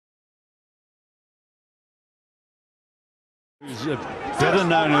Who's better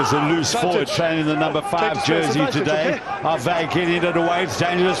known as a loose forward, training the number 5 jersey today. Arvag getting it away. It's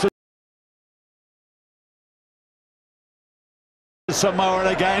dangerous for Samoa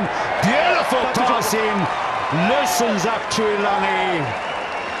again. Beautiful pass in. Loosens up to Ilangi.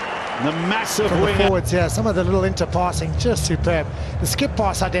 The massive wing. Forwards here, some of the little interpassing, just superb. The skip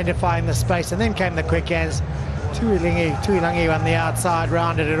pass identifying the space, and then came the quick hands. Tuilangi on the outside,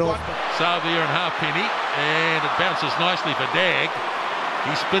 rounded it off. Savia and Halfpenny, and it bounces nicely for Dag.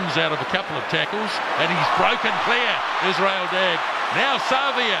 He spins out of a couple of tackles, and he's broken clear, Israel Dag. Now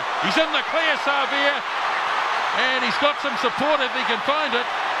Savia, he's in the clear, Savia, and he's got some support if he can find it.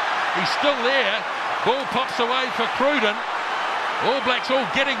 He's still there. Ball pops away for Cruden. All Blacks all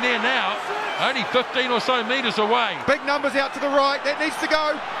getting there now, only 15 or so metres away. Big numbers out to the right, that needs to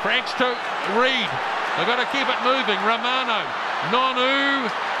go. Franks to Reed. They've got to keep it moving. Romano, Nonu,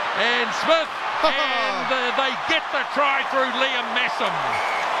 and Smith. And they get the try through Liam Massam.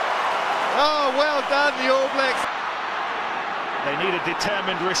 Oh, well done, the All Blacks. They need a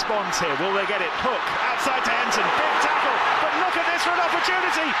determined response here. Will they get it? Hook, outside to Henson. Big tackle. But look at this for an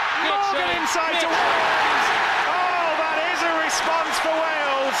opportunity. Morgan inside to Wales. Oh, that is a response for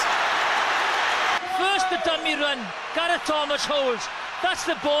Wales. First the dummy run. Gareth Thomas holds. That's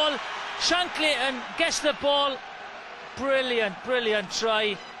the ball. Shankly and gets the ball. Brilliant, brilliant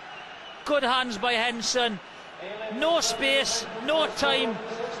try. Good hands by Henson. No space, no time.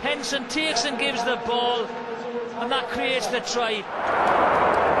 Henson takes and gives the ball, and that creates the try.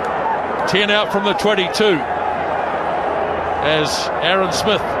 10 out from the 22 as Aaron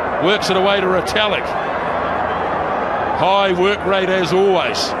Smith works it away to Retallick. High work rate as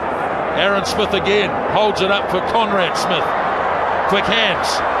always. Aaron Smith again holds it up for Conrad Smith. Quick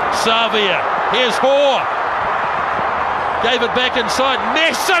hands. Savia, here's Hoare. Gave it back inside.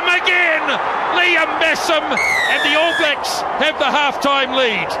 Massam again! Liam Massam, and the All Blacks have the half-time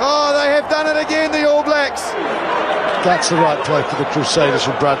lead. Oh, they have done it again, the All Blacks. That's the right play for the Crusaders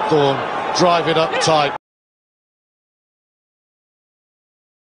from Brad Thorne. Drive it up tight.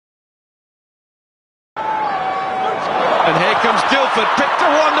 And here comes Guildford, picked a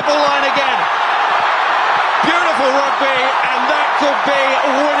wonderful line again. Beautiful rugby, and that could be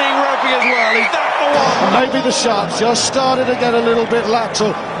winning rugby as well. Is that the one? Maybe the Sharks just started to get a little bit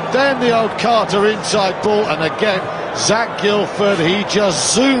lateral. Then the old Carter inside ball, and again, Zach Guildford, he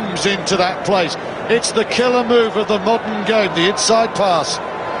just zooms into that place. It's the killer move of the modern game, the inside pass.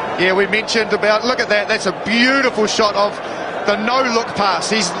 Yeah, we mentioned about, look at that, that's a beautiful shot of the no-look pass.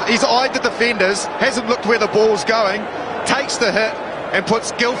 He's eyed the defenders, hasn't looked where the ball's going, takes the hit, and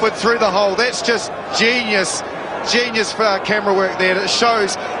puts Guildford through the hole. That's just genius for our camera work there. It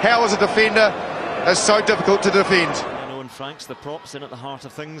shows how, as a defender, it's so difficult to defend. Owen Franks, the props in at the heart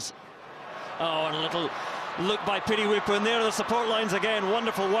of things. Oh, and a little look by Piriwipu, and there are the support lines again.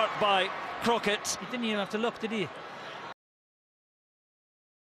 Wonderful work by Crockett. He didn't even have to look, did he?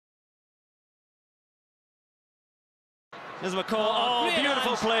 There's McCall. Oh,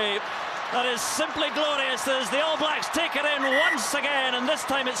 beautiful play. That is simply glorious as the All Blacks take it in once again, and this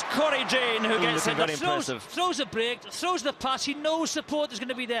time it's Corey Jane who gets it. Very impressive. Throws a break, throws the pass. He knows support is going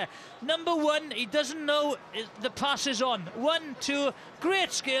to be there. Number one, he doesn't know the pass is on. 1, 2,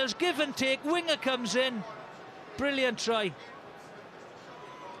 great skills, give and take. Winger comes in. Brilliant try.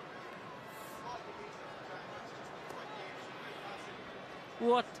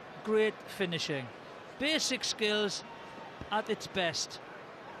 What great finishing. Basic skills at its best.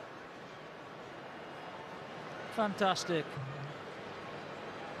 Fantastic.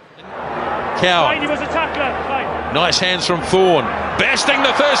 Cow. Nice hands from Thorne. Besting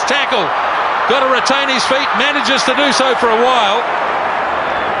the first tackle. Got to retain his feet. Manages to do so for a while.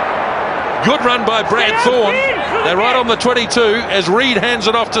 Good run by Brad Thorne. They're right on the 22 as Reed hands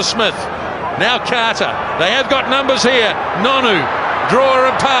it off to Smith. Now Carter. They have got numbers here. Nonu. Drawer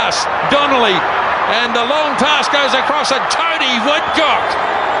and pass. Donnelly. And the long pass goes across, and Tony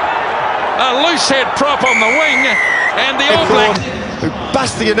Woodcock. A loose head prop on the wing, and the All Blacks who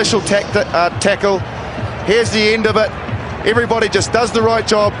bust the initial tackle. Here's the end of it. Everybody just does the right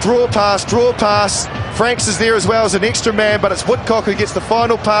job. Draw pass, draw pass. Franks is there as well as an extra man, but it's Woodcock who gets the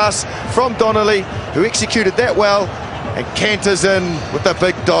final pass from Donnelly, who executed that well, and canters in with a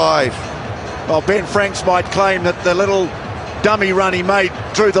big dive. Well, Ben Franks might claim that the little dummy run he made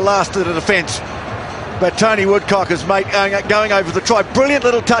through the last of the defence, but Tony Woodcock is going over the try. Brilliant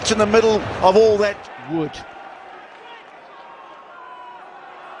little touch in the middle of all that. Wood.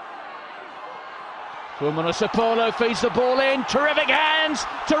 Fuamono feeds the ball in. Terrific hands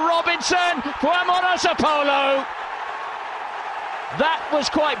to Robinson. Fuamono. That was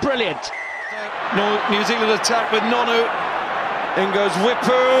quite brilliant. No, New Zealand attack with Nonu. In goes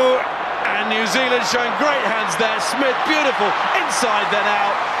Whippu, and New Zealand showing great hands there. Smith, beautiful, inside then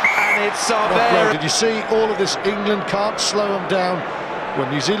out, and it's there. Did you see all of this? England can't slow them down.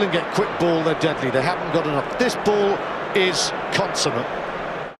 When New Zealand get quick ball, they're deadly. They haven't got enough. This ball is consummate.